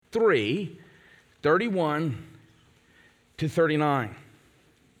3, 31 to 39.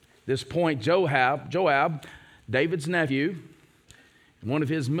 This point, Joab, David's nephew, one of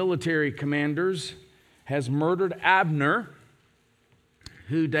his military commanders, has murdered Abner,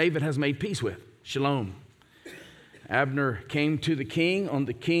 who David has made peace with. Shalom. Abner came to the king on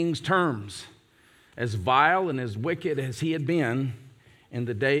the king's terms, as vile and as wicked as he had been, and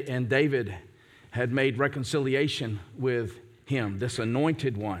David had made reconciliation with him, this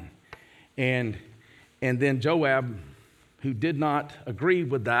anointed one. And then Joab, who did not agree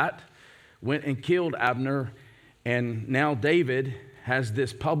with that, went and killed Abner, and now David has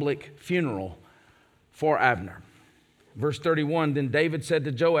this public funeral for Abner. Verse 31, then David said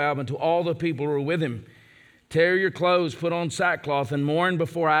to Joab and to all the people who were with him, tear your clothes, put on sackcloth, and mourn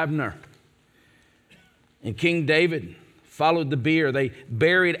before Abner. And King David followed the bier. They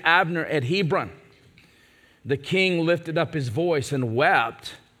buried Abner at Hebron. The king lifted up his voice and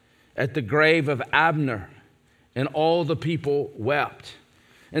wept at the grave of Abner, and all the people wept.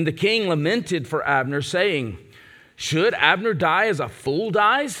 And the king lamented for Abner, saying, should Abner die as a fool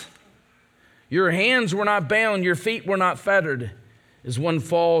dies? Your hands were not bound, your feet were not fettered. As one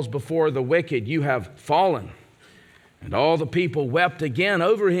falls before the wicked, you have fallen. And all the people wept again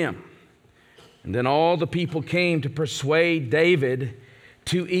over him. And then all the people came to persuade David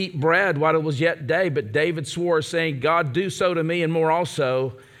to eat bread while it was yet day. But David swore, saying, God, do so to me and more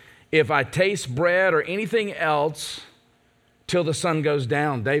also, if I taste bread or anything else till the sun goes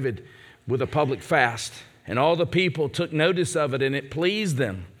down. David with a public fast. And all the people took notice of it, and it pleased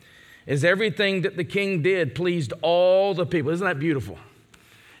them, as everything that the king did pleased all the people. Isn't that beautiful?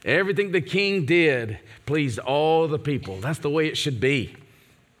 Everything the king did pleased all the people. That's the way it should be.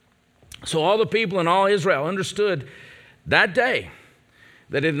 So all the people in all Israel understood that day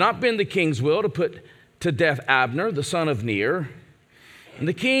that it had not been the king's will to put to death Abner, the son of Ner. And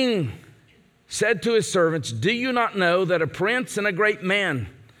the king said to his servants, do you not know that a prince and a great man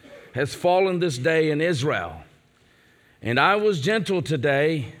has fallen this day in Israel? And I was gentle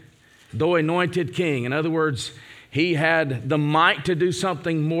today, though anointed king. In other words, he had the might to do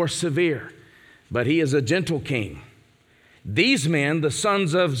something more severe, but he is a gentle king. These men, the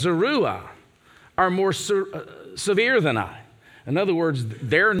sons of Zeruiah, are more severe than I. In other words,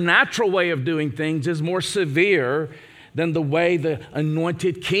 their natural way of doing things is more severe than the way the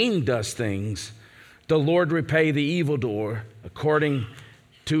anointed king does things. The Lord repay the evildoer according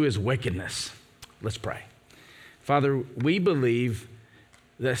to his wickedness. Let's pray. Father, we believe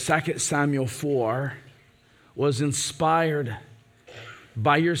that 2 Samuel 4 was inspired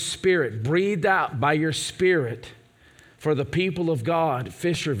by your Spirit, breathed out by your Spirit for the people of God at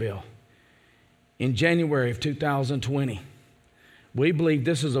Fisherville in January of 2020. We believe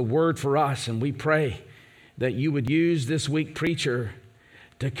this is a word for us, and we pray that you would use this week preacher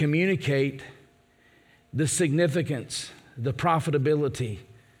to communicate the significance, the profitability,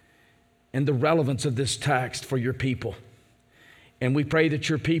 and the relevance of this text for your people. And we pray that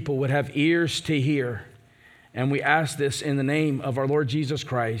your people would have ears to hear. And we ask this in the name of our Lord Jesus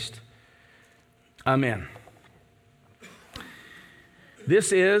Christ. Amen.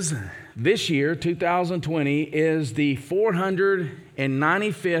 This year, 2020, is the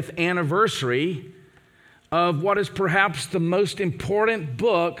 495th anniversary of what is perhaps the most important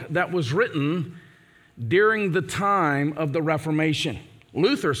book that was written during the time of the Reformation.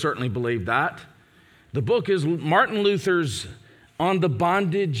 Luther certainly believed that. The book is Martin Luther's On the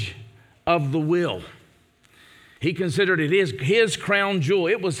Bondage of the Will. He considered it his crown jewel.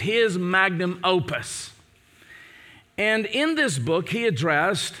 It was his magnum opus. And in this book, he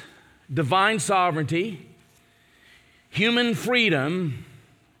addressed divine sovereignty, human freedom,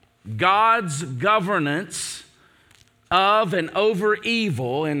 God's governance of and over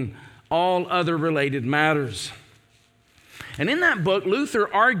evil, and all other related matters. And in that book,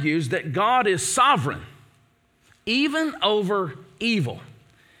 Luther argues that God is sovereign, even over evil.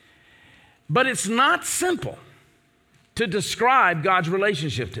 But it's not simple to describe God's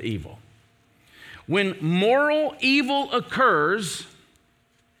relationship to evil. When moral evil occurs,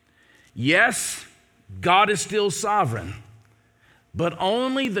 yes, God is still sovereign, but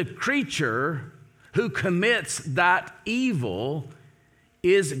only the creature who commits that evil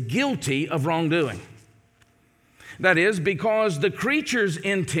is guilty of wrongdoing. That is, because the creature's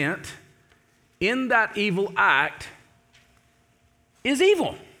intent in that evil act is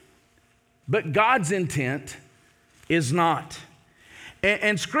evil, but God's intent is not.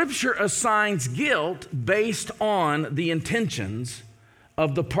 And Scripture assigns guilt based on the intentions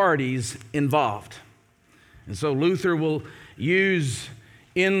of the parties involved. And so Luther will use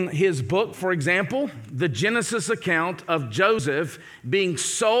in his book, for example, the Genesis account of Joseph being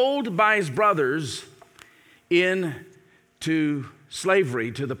sold by his brothers into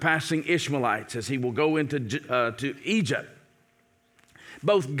slavery to the passing Ishmaelites as he will go into to Egypt.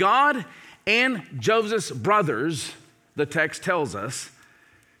 Both God and Joseph's brothers, the text tells us,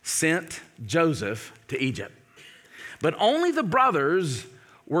 sent Joseph to Egypt. But only the brothers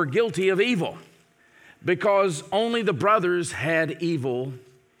were guilty of evil, because only the brothers had evil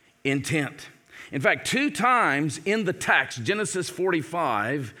intent. In fact, 2 times in the text, Genesis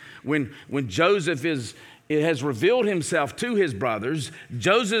 45, when Joseph has revealed himself to his brothers,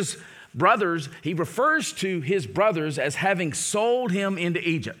 Joseph's brothers, he refers to his brothers as having sold him into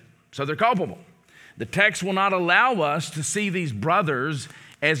Egypt. So they're culpable. The text will not allow us to see these brothers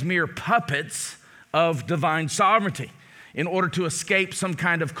as mere puppets of divine sovereignty in order to escape some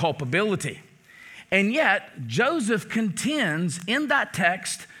kind of culpability. And yet, Joseph contends in that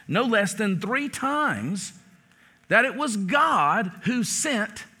text no less than 3 times that it was God who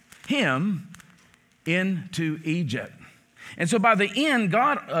sent him into Egypt. And so by the end,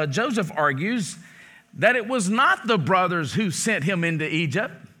 Joseph argues that it was not the brothers who sent him into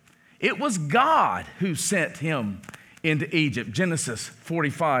Egypt. It was God who sent him into Egypt. Genesis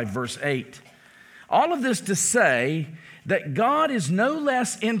 45, verse 8. All of this to say that God is no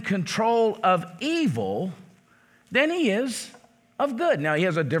less in control of evil than he is of good. Now, he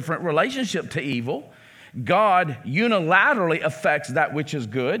has a different relationship to evil. God unilaterally affects that which is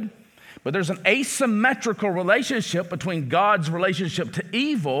good, but there's an asymmetrical relationship between God's relationship to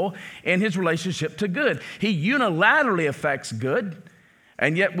evil and his relationship to good. He unilaterally affects good,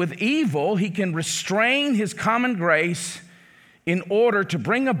 and yet with evil, he can restrain his common grace in order to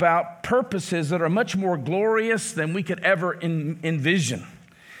bring about purposes that are much more glorious than we could ever envision.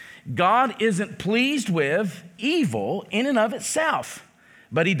 God isn't pleased with evil in and of itself,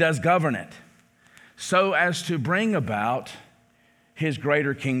 but he does govern it so as to bring about his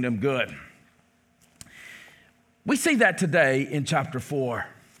greater kingdom good. We see that today in chapter 4.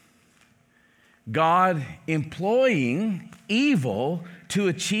 God employing evil to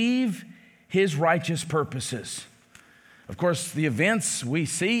achieve his righteous purposes. Of course, the events we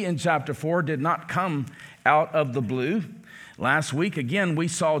see in chapter 4 did not come out of the blue. Last week, again, we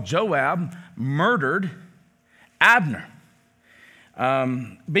saw Joab murdered Abner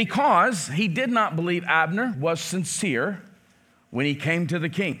because he did not believe Abner was sincere when he came to the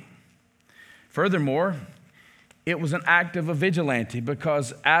king. Furthermore, it was an act of a vigilante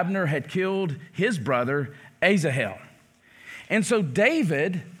because Abner had killed his brother Asahel. And so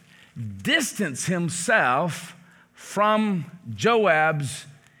David distanced himself from Joab's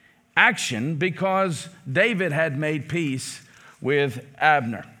action because David had made peace with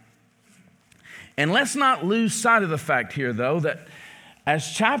Abner. And let's not lose sight of the fact here, though, that as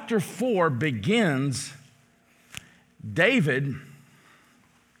chapter 4 begins, David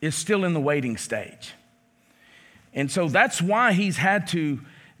is still in the waiting stage. And so that's why he's had to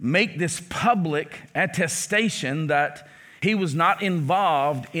make this public attestation that he was not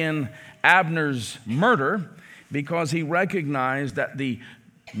involved in Abner's murder, because he recognized that the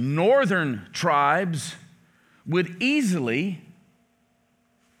northern tribes would easily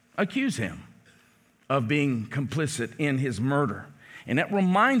accuse him of being complicit in his murder. And that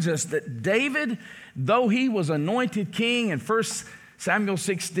reminds us that David, though he was anointed king in 1 Samuel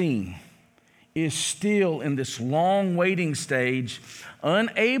 16, is still in this long waiting stage,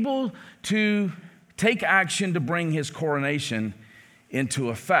 unable to take action to bring his coronation into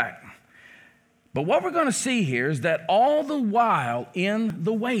effect. But what we're going to see here is that all the while in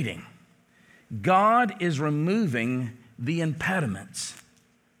the waiting, God is removing the impediments,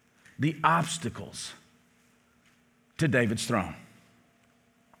 the obstacles to David's throne.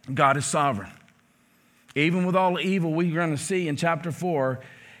 God is sovereign. Even with all the evil we're going to see in chapter 4,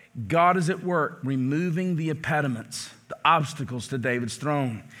 God is at work removing the impediments, the obstacles to David's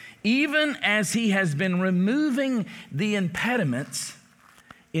throne. Even as he has been removing the impediments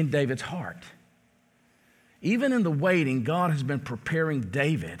in David's heart. Even in the waiting, God has been preparing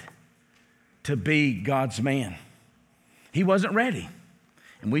David to be God's man. He wasn't ready.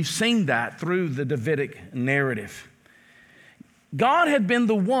 And we've seen that through the Davidic narrative. God had been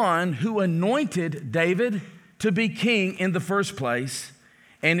the one who anointed David to be king in the first place,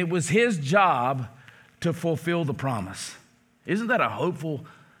 and it was his job to fulfill the promise. Isn't that a hopeful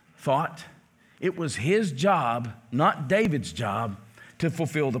thought? It was his job, not David's job, to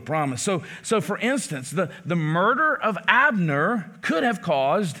fulfill the promise. So for instance, the murder of Abner could have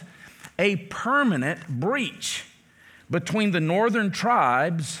caused a permanent breach between the northern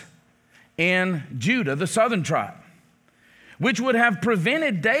tribes and Judah, the southern tribe. which would have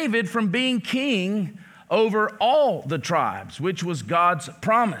prevented David from being king over all the tribes, which was God's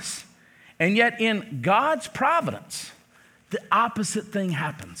promise. And yet in God's providence, the opposite thing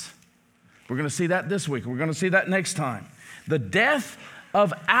happens. We're going to see that this week. We're going to see that next time. The death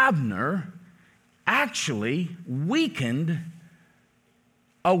of Abner actually weakened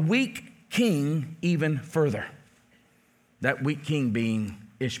a weak king even further. That weak king being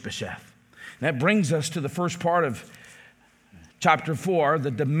Ishbosheth. That brings us to the first part of chapter 4, the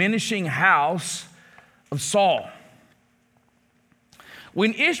diminishing house of Saul.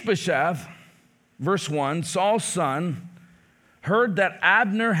 When Ishbosheth, verse 1, Saul's son, heard that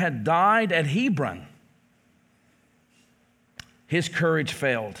Abner had died at Hebron, his courage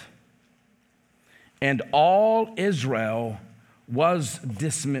failed, and all Israel was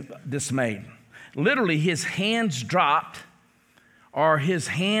dismayed. Literally, his hands dropped, or his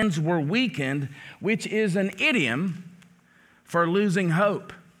hands were weakened, which is an idiom for losing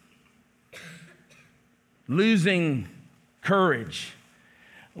hope, losing courage,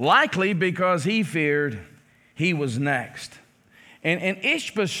 likely because he feared he was next. And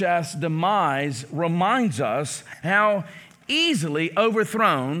Ishbosheth's demise reminds us how easily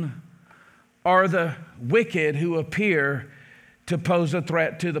overthrown are the wicked who appear to pose a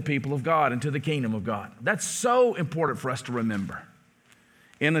threat to the people of God and to the kingdom of God. That's so important for us to remember.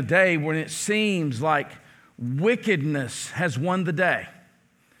 In a day when it seems like wickedness has won the day,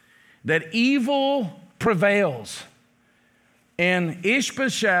 that evil prevails, and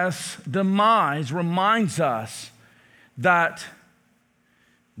Ishbosheth's demise reminds us that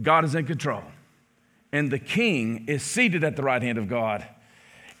God is in control, and the king is seated at the right hand of God,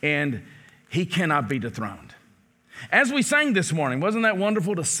 and he cannot be dethroned. As we sang this morning, wasn't that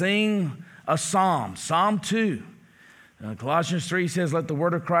wonderful to sing a psalm, Psalm 2? Colossians 3 says, let the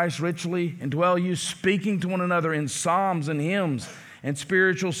word of Christ richly indwell you, speaking to one another in psalms and hymns and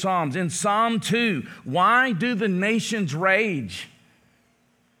spiritual psalms. In Psalm 2, why do the nations rage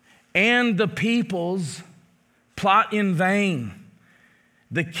and the peoples plot in vain?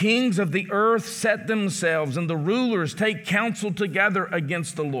 The kings of the earth set themselves, and the rulers take counsel together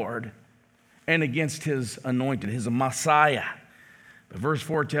against the Lord and against his anointed, his Messiah. But verse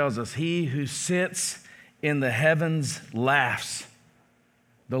 4 tells us, he who sits in the heavens laughs.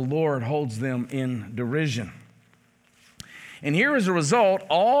 The Lord holds them in derision. And here as a result,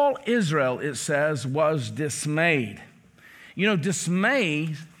 all Israel, it says, was dismayed. You know,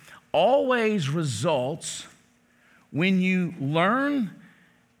 dismay always results when you learn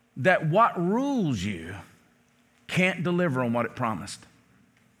that what rules you can't deliver on what it promised.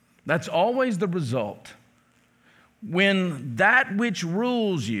 That's always the result. When that which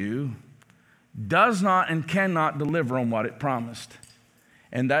rules you does not and cannot deliver on what it promised.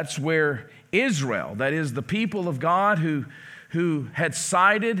 And that's where Israel, that is the people of God who had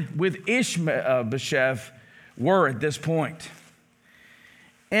sided with Ishbosheth, were at this point.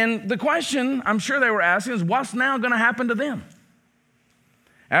 And the question I'm sure they were asking is, what's now going to happen to them?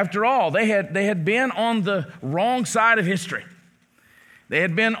 After all, they had been on the wrong side of history. They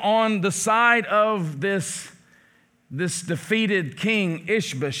had been on the side of this defeated king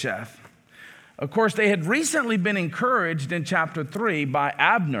Ishbosheth. Of course, they had recently been encouraged in chapter 3 by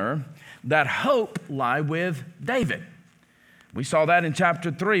Abner that hope lie with David. We saw that in chapter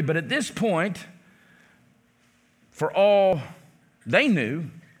 3, but at this point, for all they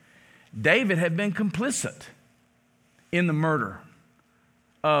knew, David had been complicit in the murder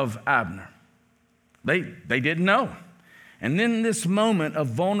of Abner. They didn't know. And then this moment of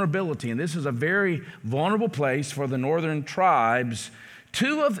vulnerability, and this is a very vulnerable place for the northern tribes,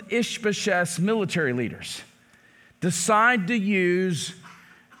 two of Ishbosheth's military leaders decide to use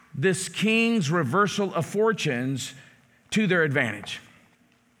this king's reversal of fortunes to their advantage.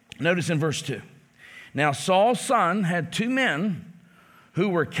 Notice in verse 2. Now Saul's son had two men who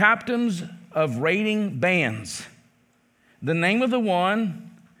were captains of raiding bands. The name of the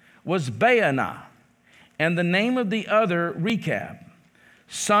one was Baanah, and the name of the other Rechab,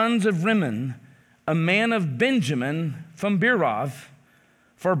 sons of Rimmon, a man of Benjamin from Beeroth,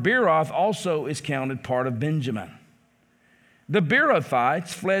 for Beeroth also is counted part of Benjamin. The Beerothites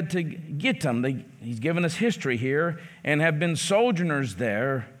fled to Gittim. He's given us history here, and have been sojourners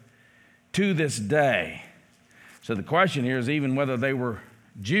there to this day. So the question here is even whether they were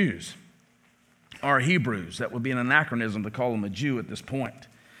Jews or Hebrews. That would be an anachronism to call them a Jew at this point.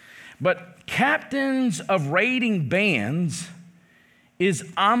 But captains of raiding bands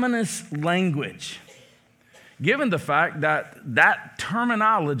is ominous language, given the fact that that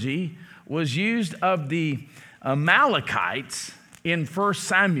terminology was used of the Amalekites in 1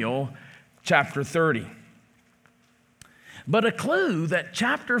 Samuel chapter 30. but a clue that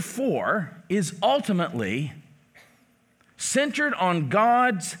chapter 4 is ultimately centered on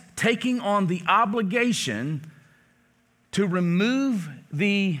God's taking on the obligation to remove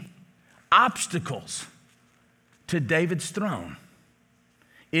the obstacles to David's throne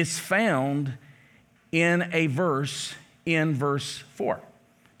is found in a verse in verse 4,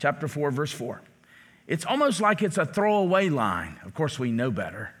 chapter 4, verse 4. It's almost like it's a throwaway line. Of course, we know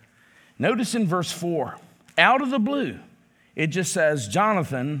better. Notice in verse 4, out of the blue, it just says,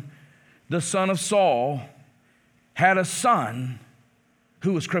 Jonathan, the son of Saul, had a son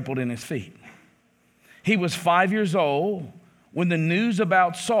who was crippled in his feet. He was 5 years old when the news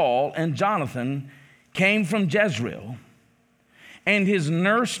about Saul and Jonathan came from Jezreel, and his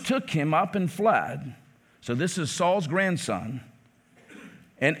nurse took him up and fled. So this is Saul's grandson.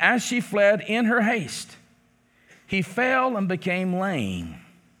 And as she fled in her haste, he fell and became lame.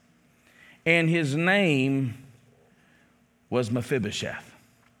 And his name was Mephibosheth.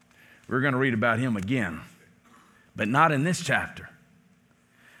 We're going to read about him again, but not in this chapter.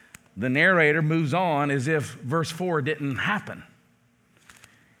 The narrator moves on as if verse 4 didn't happen.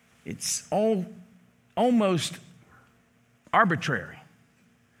 It's almost arbitrary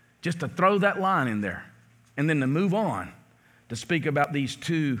just to throw that line in there and then to move on to speak about these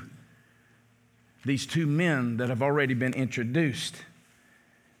two men that have already been introduced.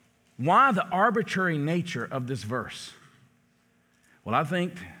 Why the arbitrary nature of this verse? Well, I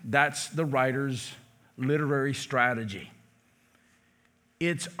think that's the writer's literary strategy.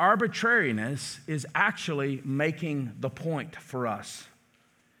 Its arbitrariness is actually making the point for us.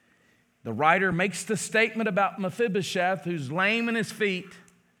 The writer makes the statement about Mephibosheth, who's lame in his feet,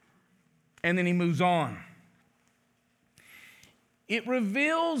 and then he moves on. It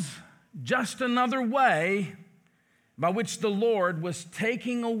reveals just another way by which the Lord was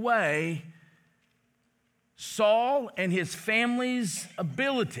taking away Saul and his family's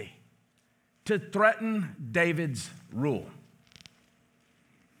ability to threaten David's rule.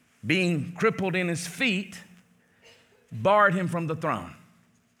 Being crippled in his feet barred him from the throne.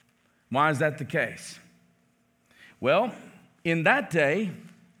 Why is that the case? Well, in that day,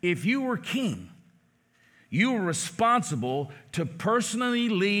 if you were king, you were responsible to personally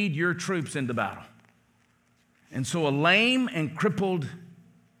lead your troops into battle. And so a lame and crippled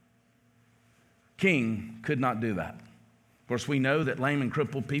king could not do that. Of course, we know that lame and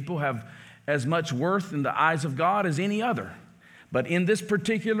crippled people have as much worth in the eyes of God as any other. But in this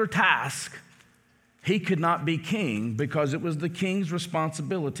particular task, he could not be king because it was the king's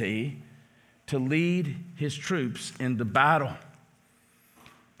responsibility to lead his troops into battle.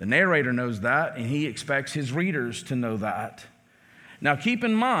 The narrator knows that, and he expects his readers to know that. Now, keep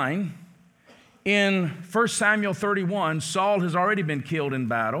in mind, in 1 Samuel 31, Saul has already been killed in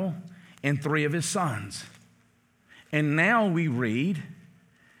battle, and 3 of his sons. And now we read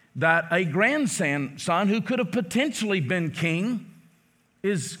that a grandson who could have potentially been king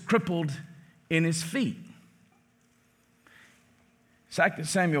is crippled in his feet. 2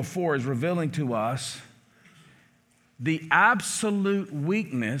 Samuel 4 is revealing to us the absolute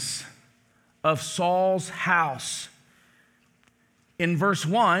weakness of Saul's house. In verse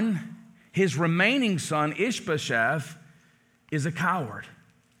 1, his remaining son, Ishbosheth, is a coward.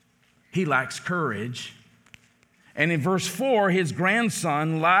 He lacks courage. And in verse 4, his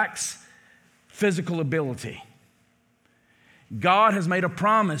grandson lacks physical ability. God has made a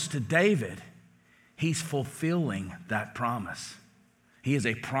promise to David. He's fulfilling that promise. He is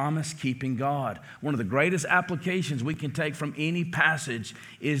a promise-keeping God. One of the greatest applications we can take from any passage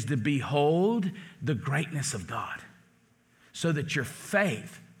is to behold the greatness of God so that your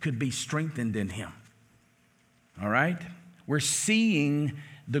faith could be strengthened in Him. All right? We're seeing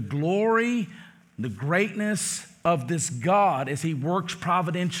the glory, the greatness of this God as He works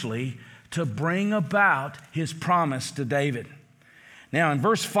providentially to bring about His promise to David. Now, in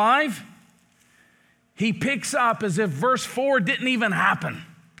verse 5, he picks up as if verse 4 didn't even happen.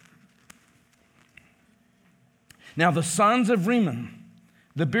 Now, the sons of Rimmon,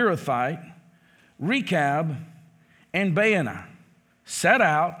 the Beerothite, Rechab, and Baanah set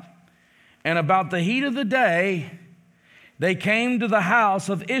out, and about the heat of the day, they came to the house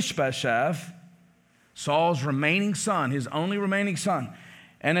of Ishbosheth, Saul's remaining son, his only remaining son.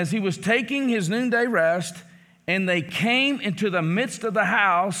 And as he was taking his noonday rest, and they came into the midst of the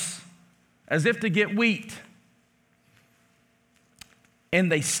house as if to get wheat, and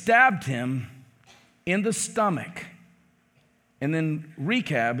they stabbed him in the stomach. And then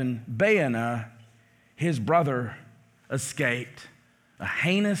Rechab and Baanah, his brother, escaped. A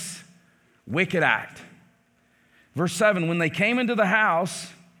heinous, wicked act. Verse 7, when they came into the house,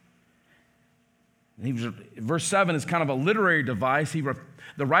 Verse 7 is kind of a literary device.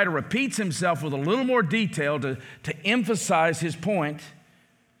 The writer repeats himself with a little more detail to emphasize his point.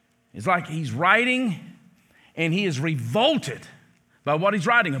 It's like he's writing and he is revolted by what he's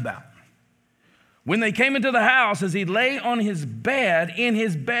writing about. When they came into the house, as he lay on his bed in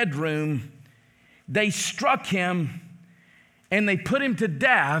his bedroom, they struck him and they put him to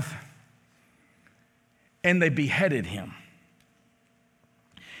death and they beheaded him.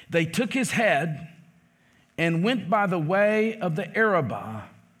 They took his head and went by the way of the Arabah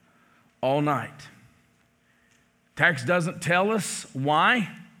all night. Text doesn't tell us why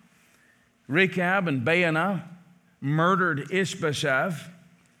Rechab and Baanah murdered Ishbosheth,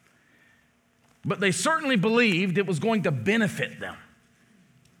 but they certainly believed it was going to benefit them.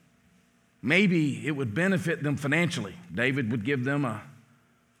 Maybe it would benefit them financially. David would give them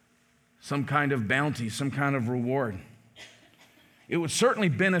some kind of bounty, some kind of reward. It would certainly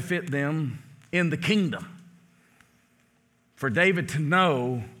benefit them in the kingdom for David to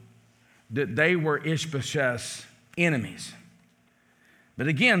know that they were Ishbosheth's enemies. But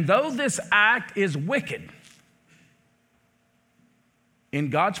again, though this act is wicked,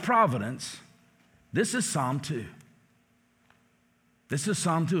 in God's providence, this is Psalm 2. This is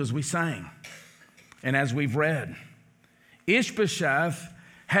Psalm 2 as we sang and as we've read. Ishbosheth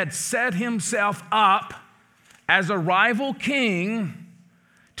had set himself up as a rival king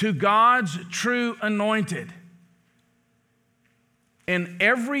to God's true anointed. And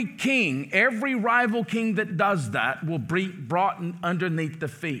every king, every rival king that does that will be brought underneath the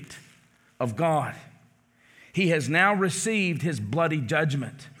feet of God. He has now received his bloody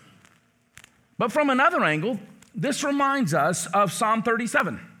judgment. But from another angle, this reminds us of Psalm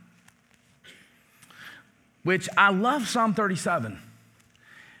 37, which I love Psalm 37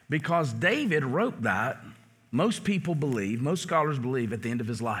 because David wrote that, most people believe, most scholars believe, at the end of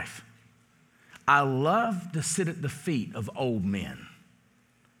his life. I love to sit at the feet of old men.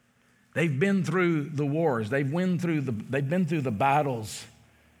 They've been through the wars. They've been through the battles.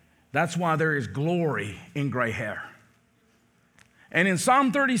 That's why there is glory in gray hair. And in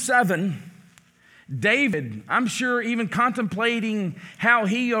Psalm 37, David, I'm sure even contemplating how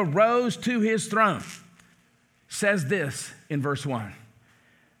he arose to his throne, says this in verse 1.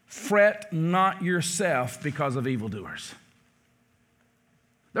 Fret not yourself because of evildoers.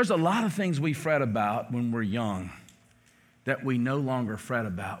 There's a lot of things we fret about when we're young that we no longer fret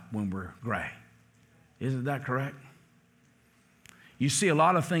about when we're gray. Isn't that correct? You see a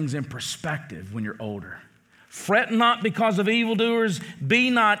lot of things in perspective when you're older. Fret not because of evildoers. Be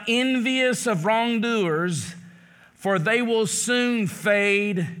not envious of wrongdoers, for they will soon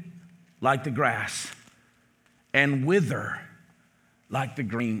fade like the grass and wither like the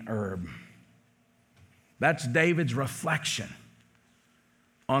green herb. That's David's reflection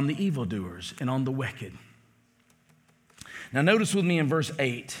on the evildoers and on the wicked. Now notice with me in verse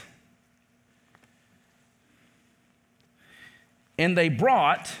 8. And they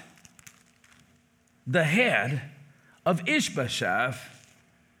brought the head of Ishbosheth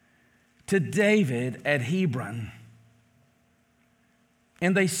to David at Hebron.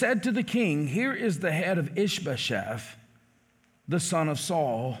 And they said to the king, here is the head of Ishbosheth, the son of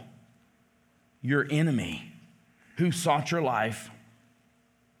Saul, your enemy, who sought your life.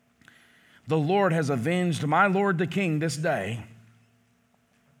 The Lord has avenged my lord the king this day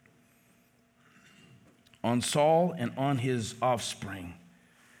on Saul and on his offspring.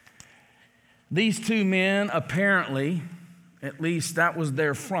 These two men apparently, at least that was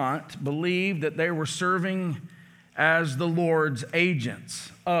their front, believed that they were serving as the Lord's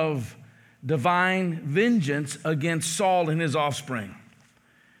agents of divine vengeance against Saul and his offspring.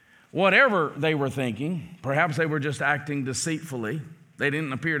 Whatever they were thinking, perhaps they were just acting deceitfully. They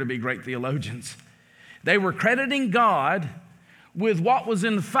didn't appear to be great theologians. They were crediting God with what was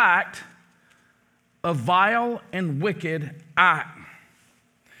in fact a vile and wicked act.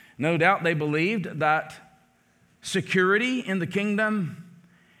 No doubt they believed that security in the kingdom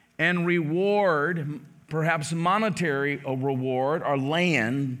and reward, perhaps monetary reward or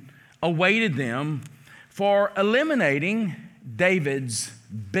land, awaited them for eliminating David's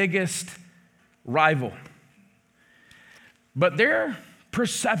biggest rival. But their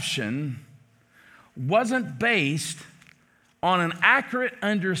perception wasn't based on an accurate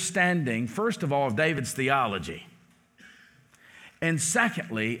understanding, first of all, of David's theology, and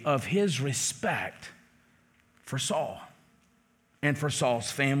secondly, of his respect for Saul and for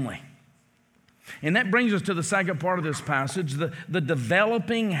Saul's family. And that brings us to the second part of this passage, the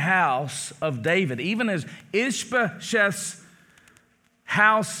developing house of David. Even as Ishbosheth's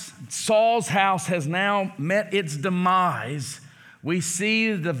house, Saul's house, has now met its demise, we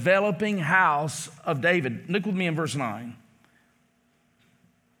see the developing house of David. Look with me in verse 9.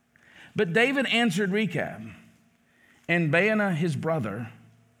 But David answered Rechab and Baanah his brother,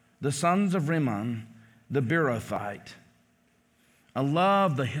 the sons of Rimmon, the Beerothite. I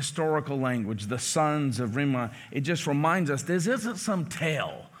love the historical language, the sons of Rimmon. It just reminds us this isn't some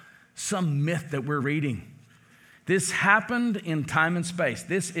tale, some myth that we're reading. This happened in time and space.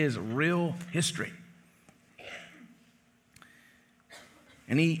 This is real history.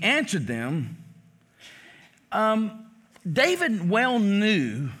 And he answered them. David well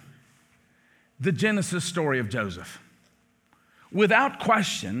knew the Genesis story of Joseph. Without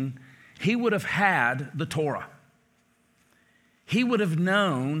question, he would have had the Torah. He would have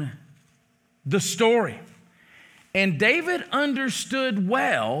known the story. And David understood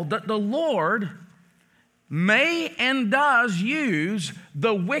well that the Lord may and does use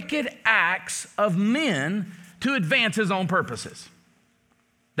the wicked acts of men to advance his own purposes.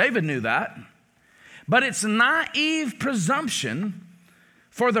 David knew that. But it's naive presumption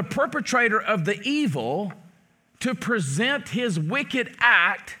for the perpetrator of the evil to present his wicked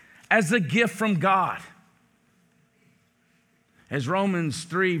act as a gift from God. As Romans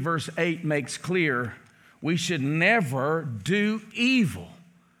 3 verse 8 makes clear, we should never do evil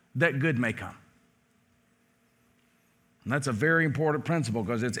that good may come. And that's a very important principle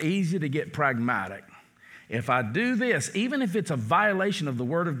because it's easy to get pragmatic. If I do this, even if it's a violation of the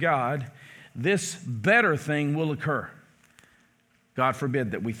Word of God, this better thing will occur. God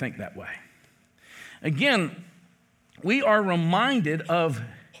forbid that we think that way. Again, we are reminded of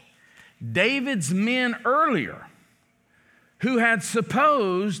David's men earlier who had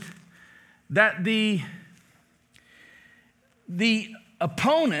supposed that the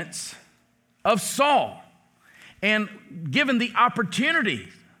opponents of Saul, and given the opportunity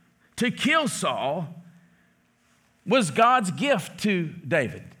to kill Saul, was God's gift to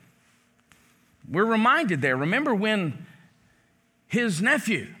David. We're reminded there. Remember when his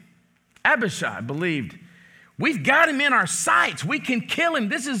nephew, Abishai, believed, we've got him in our sights. We can kill him.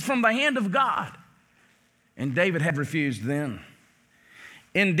 This is from the hand of God. And David had refused then.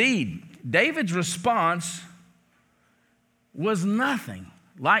 Indeed, David's response was nothing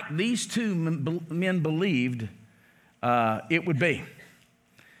like these two men believed it would be.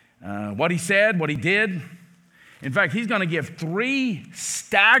 What he said, what he did. In fact, he's going to give 3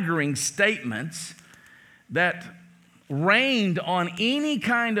 staggering statements that rained on any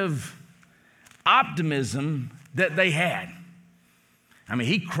kind of optimism that they had. I mean,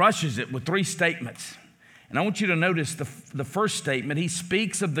 he crushes it with 3 statements. And I want you to notice the first statement. He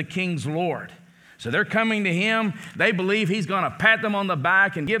speaks of the king's Lord. So they're coming to him. They believe he's going to pat them on the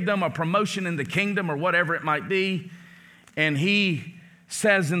back and give them a promotion in the kingdom or whatever it might be. And he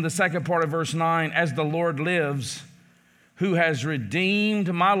says in the second part of verse 9, as the Lord lives, who has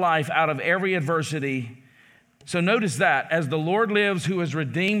redeemed my life out of every adversity. So notice that, as the Lord lives, who has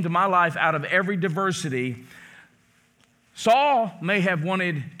redeemed my life out of every adversity. Saul may have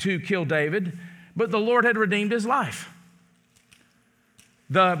wanted to kill David, but the Lord had redeemed his life.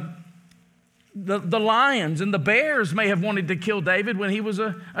 The lions and the bears may have wanted to kill David when he was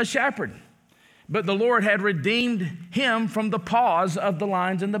a shepherd. But the Lord had redeemed him from the paws of the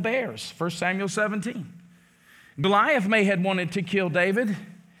lions and the bears. 1 Samuel 17. Goliath may have wanted to kill David,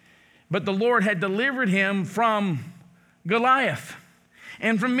 but the Lord had delivered him from Goliath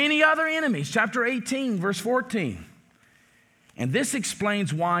and from many other enemies. Chapter 18, verse 14. And this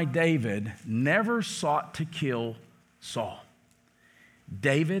explains why David never sought to kill Saul.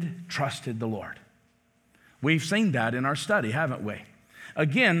 David trusted the Lord. We've seen that in our study, haven't we?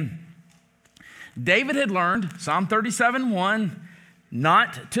 Again, David had learned, Psalm 37:1,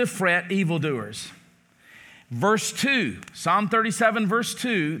 not to fret evildoers. Verse 2, Psalm 37, verse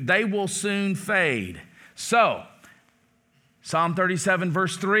 2, they will soon fade. So, Psalm 37,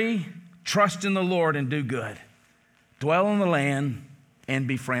 verse 3, trust in the Lord and do good. Dwell in the land and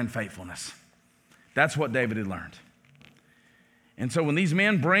befriend faithfulness. That's what David had learned. And so when these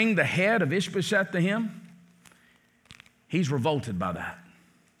men bring the head of Ishbosheth to him, he's revolted by that.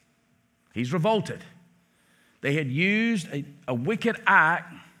 He's revolted. They had used a wicked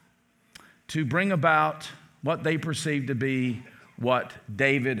act to bring about what they perceived to be what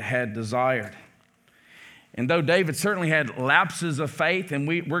David had desired. And though David certainly had lapses of faith, and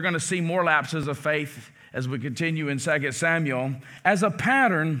we're going to see more lapses of faith as we continue in 2 Samuel, as a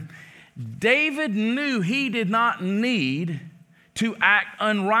pattern, David knew he did not need to act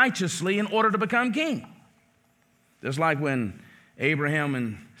unrighteously in order to become king. Just like when Abraham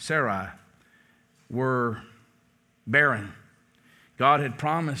and Sarai were barren, God had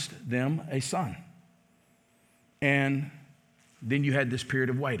promised them a son. And then you had this period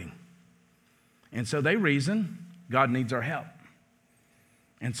of waiting. And so they reason God needs our help.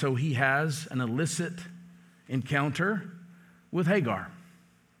 And so he has an illicit encounter with Hagar.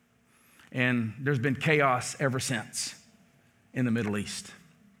 And there's been chaos ever since in the Middle East.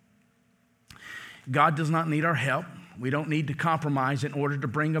 God does not need our help. We don't need to compromise in order to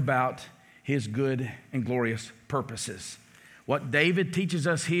bring about his good and glorious purposes. What David teaches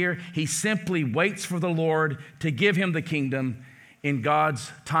us here, he simply waits for the Lord to give him the kingdom in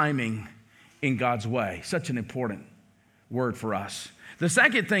God's timing, in God's way. Such an important word for us. The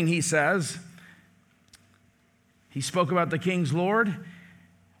second thing he says, he spoke about the king's Lord.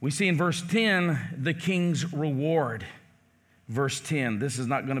 We see in verse 10, the king's reward. Verse 10, this is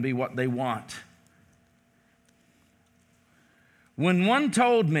not going to be what they want. When one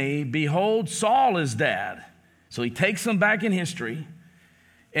told me, behold, Saul is dead. So he takes them back in history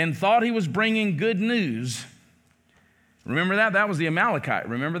and thought he was bringing good news. Remember that? That was the Amalekite.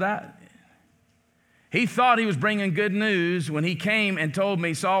 Remember that? He thought he was bringing good news when he came and told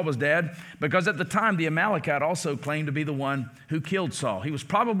me Saul was dead, because at the time the Amalekite also claimed to be the one who killed Saul. He was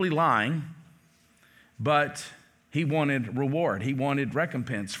probably lying, but he wanted reward. He wanted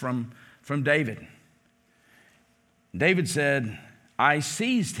recompense from David. David said, I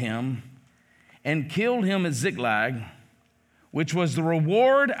seized him and killed him at Ziklag, which was the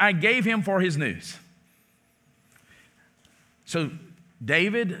reward I gave him for his news. So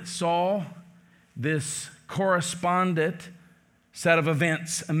David saw this correspondent set of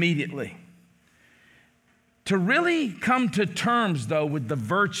events immediately. To really come to terms, though, with the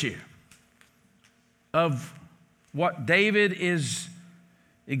virtue of what David is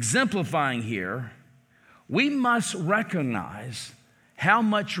exemplifying here, we must recognize how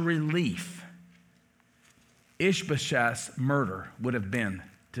much relief Ishbosheth's murder would have been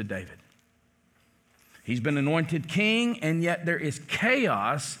to David. He's been anointed king, and yet there is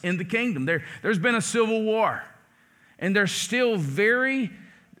chaos in the kingdom. There's been a civil war, and there's still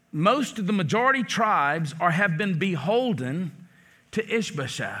most of the majority tribes have been beholden to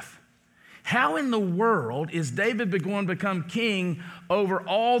Ishbosheth. How in the world is David going to become king over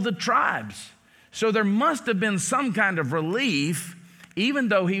all the tribes? So there must have been some kind of relief, even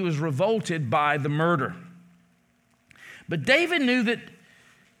though he was revolted by the murder. But David knew that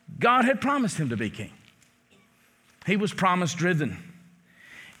God had promised him to be king. He was promise driven.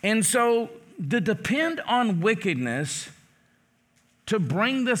 And so to depend on wickedness to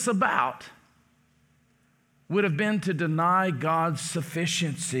bring this about would have been to deny God's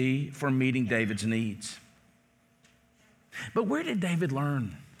sufficiency for meeting David's needs. But where did David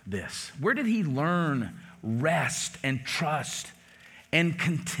learn this? Where did he learn rest and trust and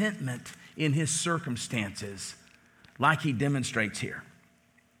contentment in his circumstances like he demonstrates here?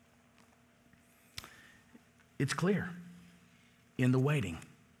 It's clear. In the waiting,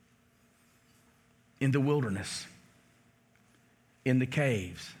 in the wilderness, in the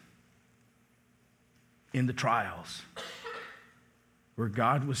caves, in the trials, where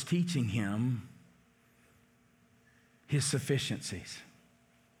God was teaching him his sufficiencies.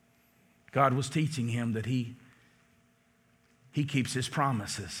 God was teaching him that he keeps his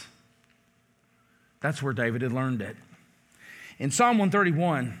promises. That's where David had learned it. In Psalm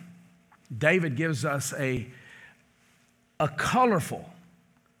 131, David gives us a colorful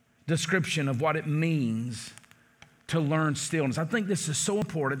description of what it means to learn stillness. I think this is so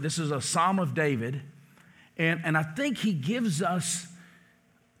important. This is a Psalm of David, and I think he gives us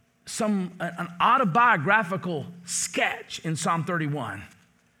an autobiographical sketch in Psalm 31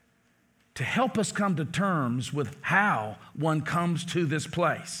 to help us come to terms with how one comes to this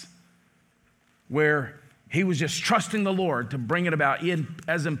place where he was just trusting the Lord to bring it about,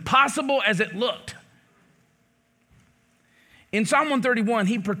 as impossible as it looked. In Psalm 131,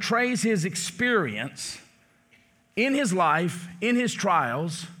 he portrays his experience in his life, in his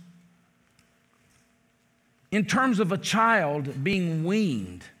trials, in terms of a child being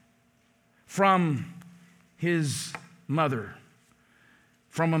weaned from his mother,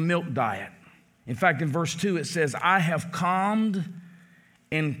 from a milk diet. In fact, in verse 2, it says, I have calmed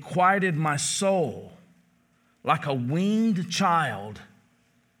and quieted my soul like a weaned child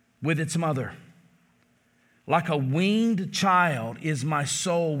with its mother. Like a weaned child is my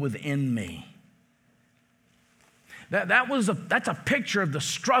soul within me. That's a picture of the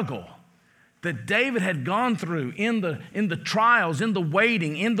struggle that David had gone through in the trials, in the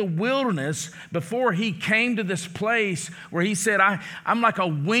waiting, in the wilderness before he came to this place where he said, I'm like a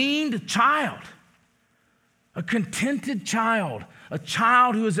weaned child, a contented child, a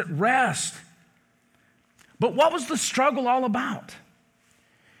child who is at rest. But what was the struggle all about?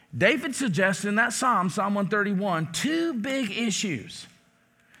 David suggested in that Psalm 131, two big issues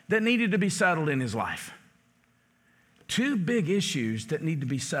that needed to be settled in his life. Two big issues that need to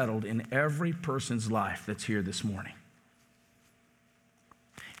be settled in every person's life that's here this morning.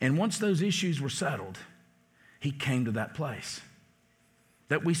 And once those issues were settled, he came to that place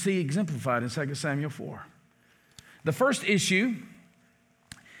that we see exemplified in 2 Samuel 4. The first issue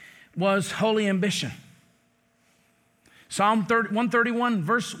was holy ambition. Psalm 131,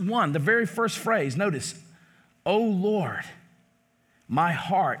 verse 1, the very first phrase, notice, "O Lord, my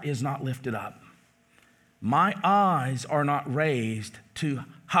heart is not lifted up. My eyes are not raised too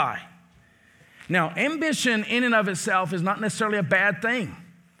high." Now, ambition in and of itself is not necessarily a bad thing.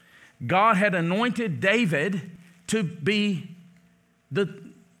 God had anointed David to be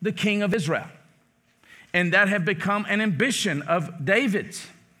the king of Israel. And that had become an ambition of David's.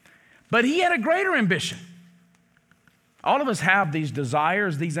 But he had a greater ambition. All of us have these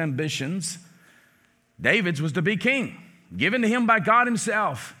desires, these ambitions. David's was to be king, given to him by God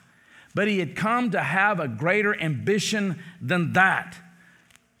himself. But he had come to have a greater ambition than that,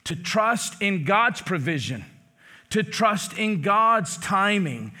 to trust in God's provision, to trust in God's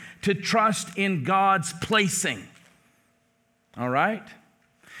timing, to trust in God's placing. All right?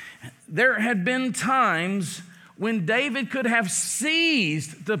 There had been times when David could have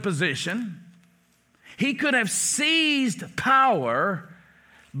seized the position. He could have seized power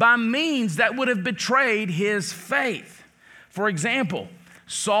by means that would have betrayed his faith. For example,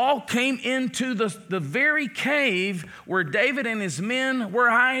 Saul came into the very cave where David and his men were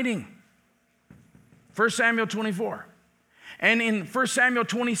hiding. 1 Samuel 24. And in 1 Samuel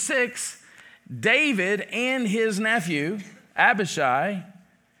 26, David and his nephew, Abishai,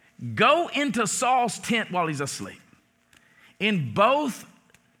 go into Saul's tent while he's asleep. In both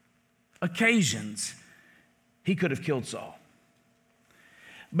occasions, he could have killed Saul.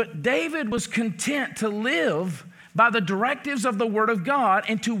 But David was content to live by the directives of the Word of God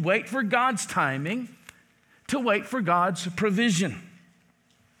and to wait for God's timing, to wait for God's provision.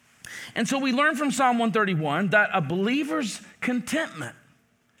 And so we learn from Psalm 131 that a believer's contentment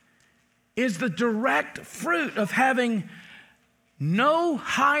is the direct fruit of having no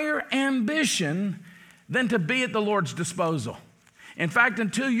higher ambition than to be at the Lord's disposal. In fact,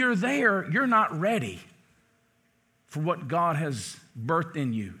 until you're there, you're not ready for what God has birthed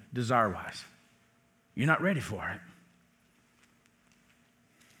in you, desire-wise. You're not ready for it.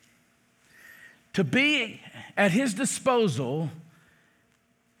 To be at his disposal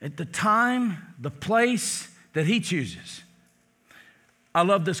at the time, the place that he chooses. I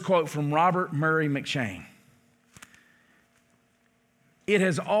love this quote from Robert Murray McCheyne. "It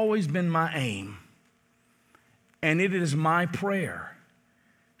has always been my aim, and it is my prayer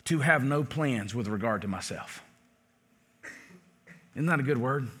to have no plans with regard to myself." Isn't that a good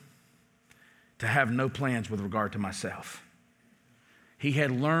word? To have no plans with regard to myself. He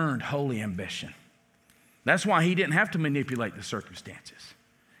had learned holy ambition. That's why he didn't have to manipulate the circumstances.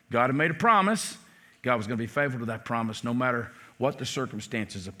 God had made a promise. God was going to be faithful to that promise no matter what the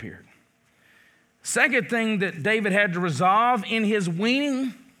circumstances appeared. Second thing that David had to resolve in his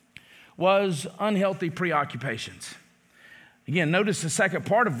weaning was unhealthy preoccupations. Again, notice the second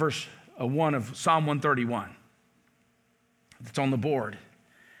part of verse 1 of Psalm 131. It's on the board.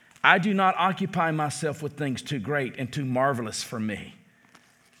 "I do not occupy myself with things too great and too marvelous for me."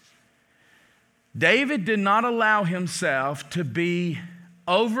 David did not allow himself to be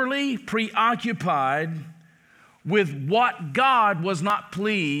overly preoccupied with what God was not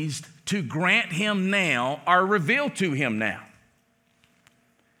pleased to grant him now or reveal to him now.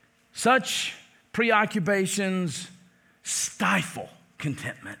 Such preoccupations stifle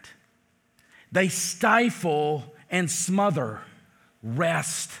contentment. They stifle and smother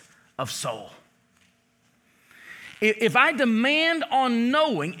rest of soul. If I demand on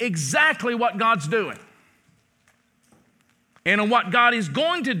knowing exactly what God's doing and on what God is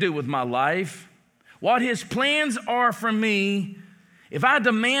going to do with my life, what his plans are for me, if I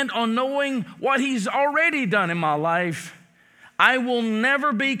demand on knowing what he's already done in my life, I will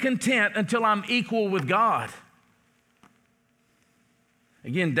never be content until I'm equal with God.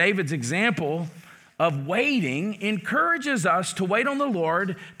 Again, David's example of waiting encourages us to wait on the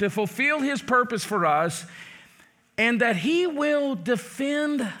Lord to fulfill his purpose for us, and that he will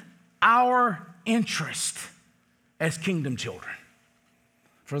defend our interest as kingdom children.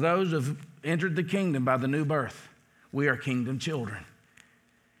 For those who have entered the kingdom by the new birth, we are kingdom children.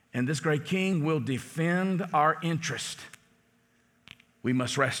 And this great king will defend our interest. We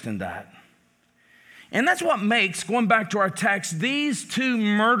must rest in that. And that's what makes, going back to our text, these two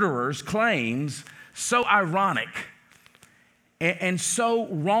murderers' claims so ironic. and so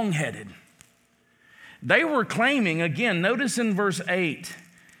wrongheaded. They were claiming, again, notice in verse 8,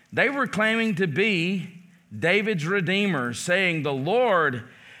 they were claiming to be David's redeemers, saying, the Lord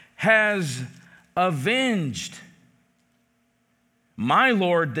has avenged my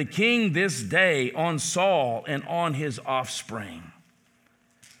Lord the king this day on Saul and on his offspring.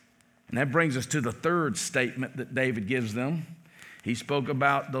 And that brings us to the third statement that David gives them. He spoke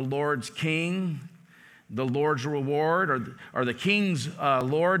about the Lord's king, the Lord's reward, or the king's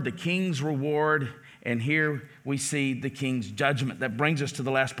Lord, the king's reward. And here we see the king's judgment. That brings us to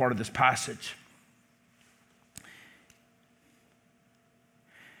the last part of this passage.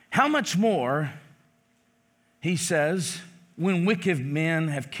 How much more, he says, when wicked men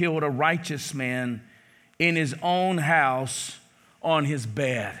have killed a righteous man in his own house on his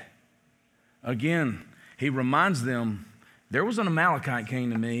bed. Again, he reminds them, there was an Amalekite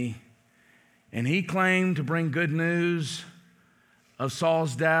came to me, and he claimed to bring good news of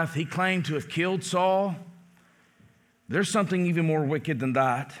Saul's death. He claimed to have killed Saul. There's something even more wicked than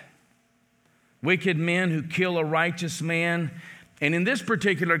that. Wicked men who kill a righteous man. And in this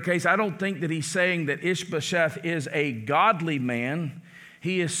particular case, I don't think that he's saying that Ishbosheth is a godly man.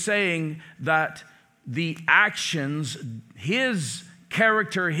 He is saying that the actions, his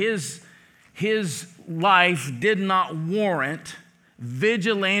character, his life did not warrant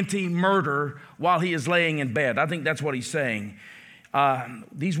vigilante murder while he is laying in bed. I think that's what he's saying.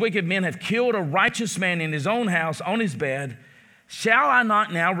 These wicked men have killed a righteous man in his own house on his bed. Shall I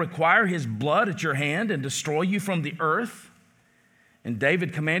not now require his blood at your hand and destroy you from the earth? And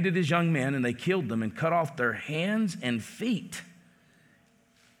David commanded his young men, and they killed them and cut off their hands and feet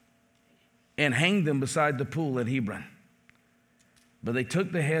and hanged them beside the pool at Hebron. But they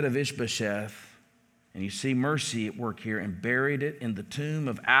took the head of Ishbosheth, and you see mercy at work here, and buried it in the tomb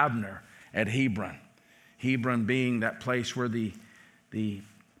of Abner at Hebron. Hebron being that place where the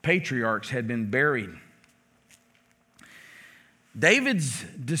patriarchs had been buried. David's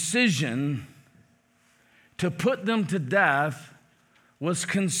decision to put them to death was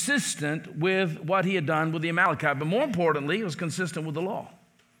consistent with what he had done with the Amalekite, but more importantly, it was consistent with the law.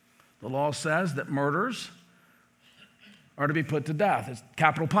 The law says that murderers are to be put to death. It's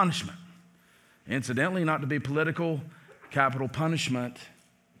capital punishment. Incidentally, not to be political, capital punishment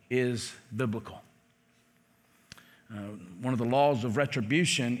is biblical. One of the laws of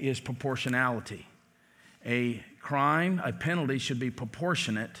retribution is proportionality. A crime, a penalty should be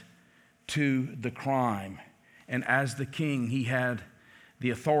proportionate to the crime. And as the king, he had the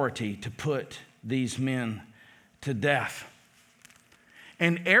authority to put these men to death.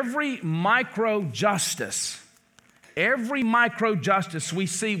 And every micro justice we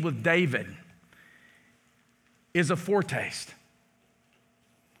see with David is a foretaste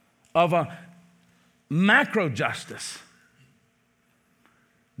of a macro justice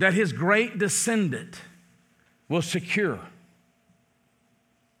that his great descendant will secure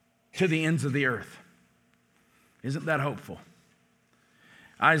to the ends of the earth. Isn't that hopeful?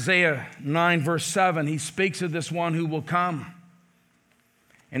 Isaiah 9 verse 7, he speaks of this one who will come.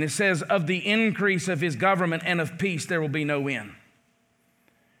 And it says, of the increase of his government and of peace there will be no end.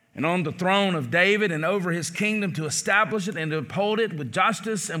 And on the throne of David and over his kingdom to establish it and to uphold it with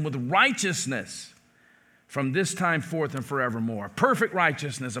justice and with righteousness from this time forth and forevermore. Perfect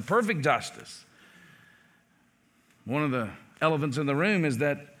righteousness, a perfect justice. One of the elephants in the room is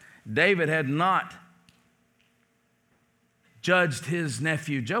that David had not judged his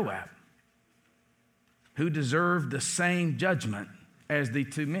nephew Joab, who deserved the same judgment as the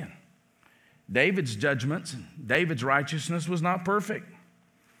two men. David's judgments, David's righteousness was not perfect.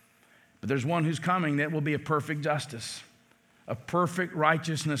 But there's one who's coming that will be a perfect justice, a perfect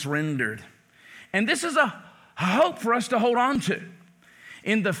righteousness rendered. And this is a hope for us to hold on to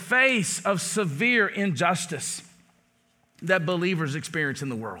in the face of severe injustice that believers experience in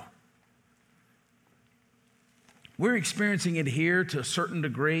the world. We're experiencing it here to a certain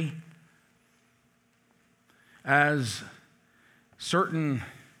degree as certain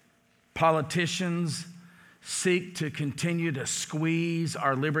politicians seek to continue to squeeze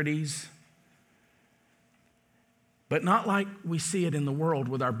our liberties, but not like we see it in the world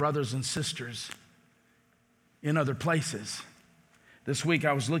with our brothers and sisters in other places. This week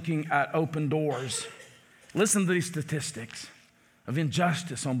I was looking at Open Doors. Listen to these statistics of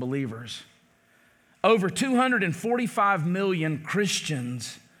injustice on believers. Over 245 million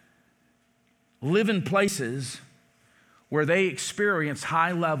Christians live in places where they experience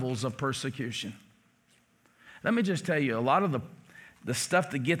high levels of persecution. Let me just tell you, a lot of the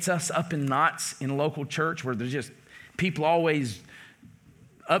stuff that gets us up in knots in local church, where there's just people always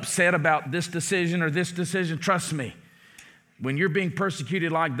upset about this decision or this decision, trust me, When you're being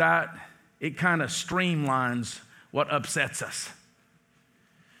persecuted like that, it kind of streamlines what upsets us.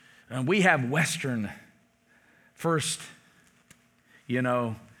 And we have Western first,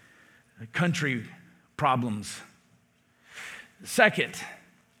 country problems. Second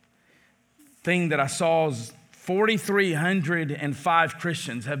thing that I saw is 4,305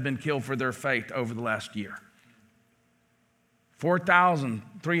 Christians have been killed for their faith over the last year.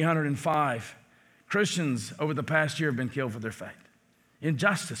 4,305 Christians over the past year have been killed for their faith.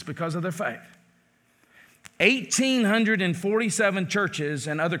 Injustice because of their faith. 1,847 churches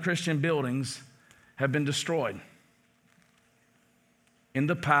and other Christian buildings have been destroyed in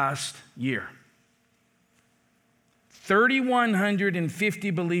the past year.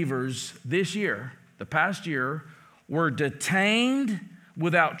 3,150 believers this year, the past year, were detained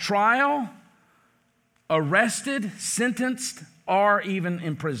without trial, arrested, sentenced, or even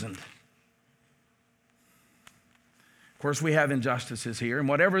imprisoned. Of course, we have injustices here, and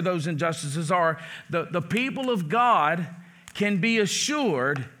whatever those injustices are, the people of God can be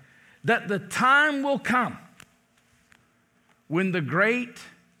assured that the time will come when the great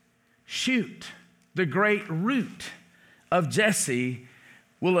shoot, the great root of Jesse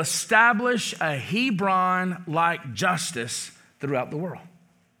will establish a Hebron-like justice throughout the world.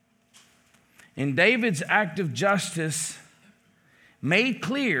 And David's act of justice made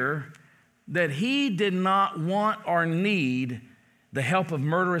clear that he did not want or need the help of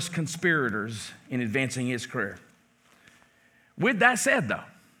murderous conspirators in advancing his career. With that said, though,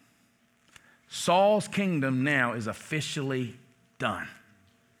 Saul's kingdom now is officially done.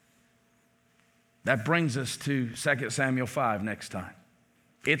 That brings us to 2 Samuel 5 next time.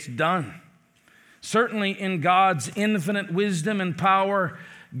 It's done. Certainly in God's infinite wisdom and power,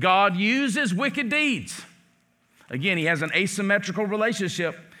 God uses wicked deeds. Again, he has an asymmetrical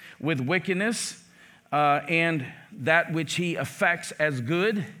relationship with wickedness and that which he affects as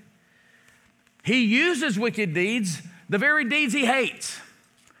good. He uses wicked deeds, the very deeds he hates,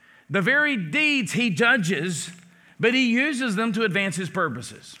 the very deeds he judges, but he uses them to advance his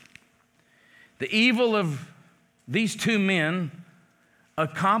purposes. The evil of these two men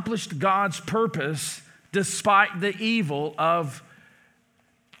accomplished God's purpose despite the evil of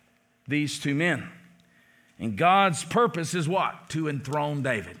these two men. And God's purpose is what? To enthrone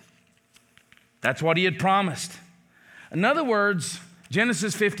David. That's what he had promised. In other words,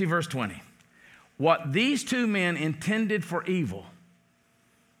 Genesis 50, verse 20. What these two men intended for evil,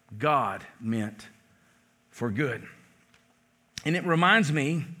 God meant for good. And it reminds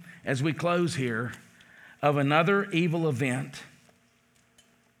me, as we close here, of another evil event,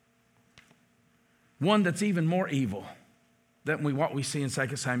 one that's even more evil than what we see in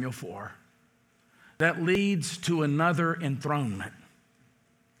 2 Samuel 4, that leads to another enthronement,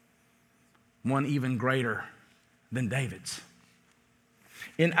 one even greater than David's.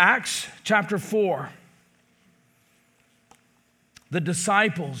 In Acts chapter 4, the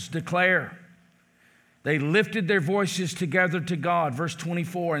disciples declare, they lifted their voices together to God, verse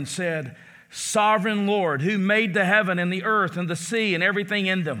 24, and said, Sovereign Lord, who made the heaven and the earth and the sea and everything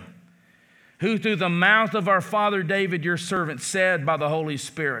in them, who through the mouth of our father David, your servant, said by the Holy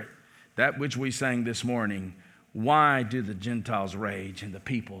Spirit, that which we sang this morning, why do the Gentiles rage and the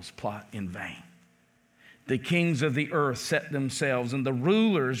peoples plot in vain? The kings of the earth set themselves, and the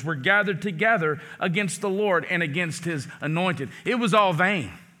rulers were gathered together against the Lord and against his anointed. It was all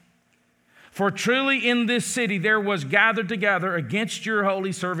vain. For truly in this city there was gathered together against your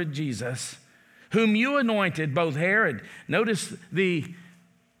holy servant Jesus, whom you anointed, both Herod. Notice the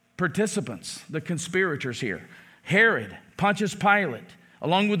participants, the conspirators here. Herod, Pontius Pilate,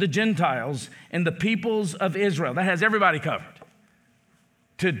 along with the Gentiles and the peoples of Israel. That has everybody covered.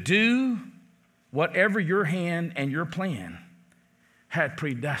 To do whatever your hand and your plan had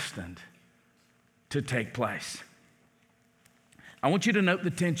predestined to take place. I want you to note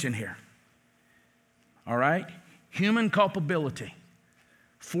the tension here. All right? Human culpability.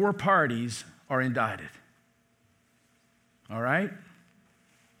 4 parties are indicted. All right?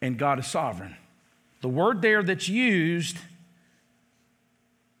 And God is sovereign. The word there that's used,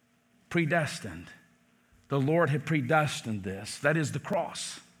 predestined. The Lord had predestined this. That is the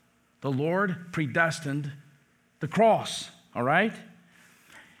cross. The Lord predestined the cross. All right?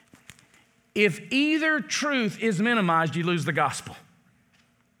 If either truth is minimized, you lose the gospel.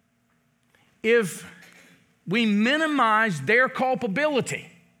 If we minimize their culpability,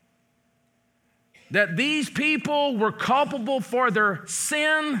 that these people were culpable for their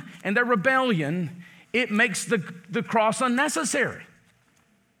sin and their rebellion, it makes the cross unnecessary.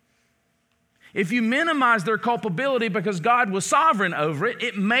 If you minimize their culpability because God was sovereign over it,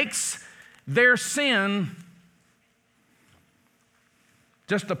 it makes their sin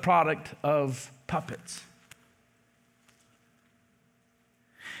just a product of puppets.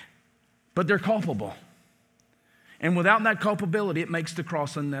 But they're culpable. And without that culpability, it makes the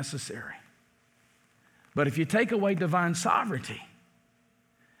cross unnecessary. But if you take away divine sovereignty,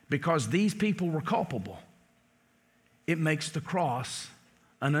 because these people were culpable, it makes the cross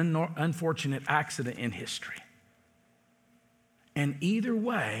an unfortunate accident in history. And either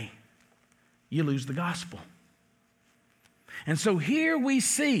way, you lose the gospel. And so here we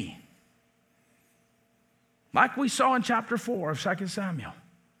see, like we saw in chapter 4 of 2 Samuel,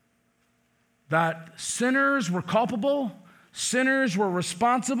 that sinners were culpable, sinners were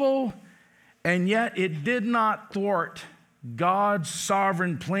responsible, and yet it did not thwart God's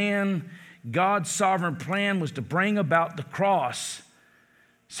sovereign plan. God's sovereign plan was to bring about the cross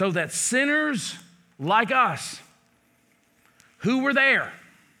so that sinners like us, who were there,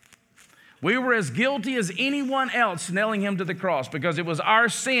 we were as guilty as anyone else nailing him to the cross because it was our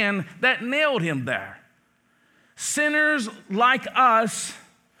sin that nailed him there. Sinners like us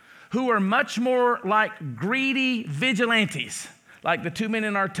who are much more like greedy vigilantes, like the two men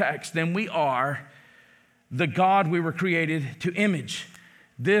in our text, than we are the God we were created to image.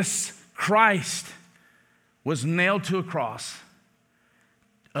 This Christ was nailed to a cross,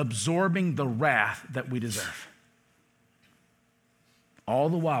 absorbing the wrath that we deserve. All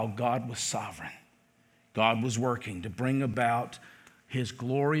the while, God was sovereign. God was working to bring about his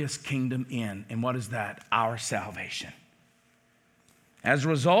glorious kingdom in. And what is that? Our salvation. As a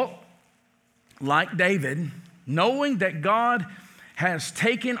result, like David, knowing that God has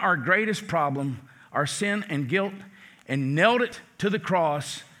taken our greatest problem, our sin and guilt, and nailed it to the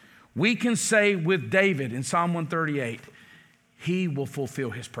cross, we can say with David in Psalm 138, he will fulfill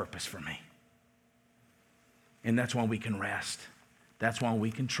his purpose for me. And that's why we can rest. That's why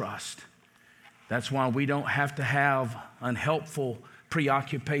we can trust. That's why we don't have to have unhelpful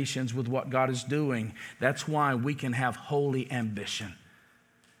preoccupations with what God is doing. That's why we can have holy ambition,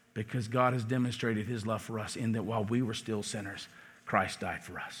 because God has demonstrated his love for us in that while we were still sinners, Christ died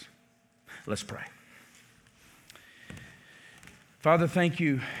for us. Let's pray. Father, thank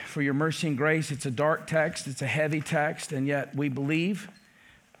you for your mercy and grace. It's a dark text, it's a heavy text, and yet we believe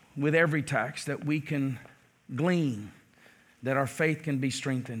with every text that we can glean, that our faith can be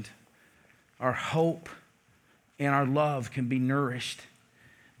strengthened, our hope and our love can be nourished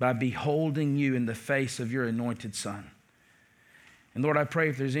by beholding you in the face of your anointed Son. And Lord, I pray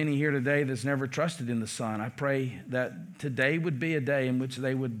if there's any here today that's never trusted in the Son, I pray that today would be a day in which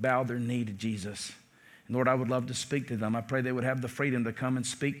they would bow their knee to Jesus. And Lord, I would love to speak to them. I pray they would have the freedom to come and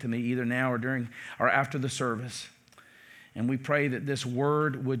speak to me either now or during or after the service. And we pray that this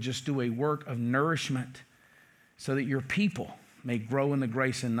word would just do a work of nourishment so that your people may grow in the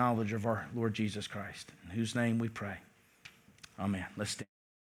grace and knowledge of our Lord Jesus Christ, in whose name we pray. Amen. Let's stand.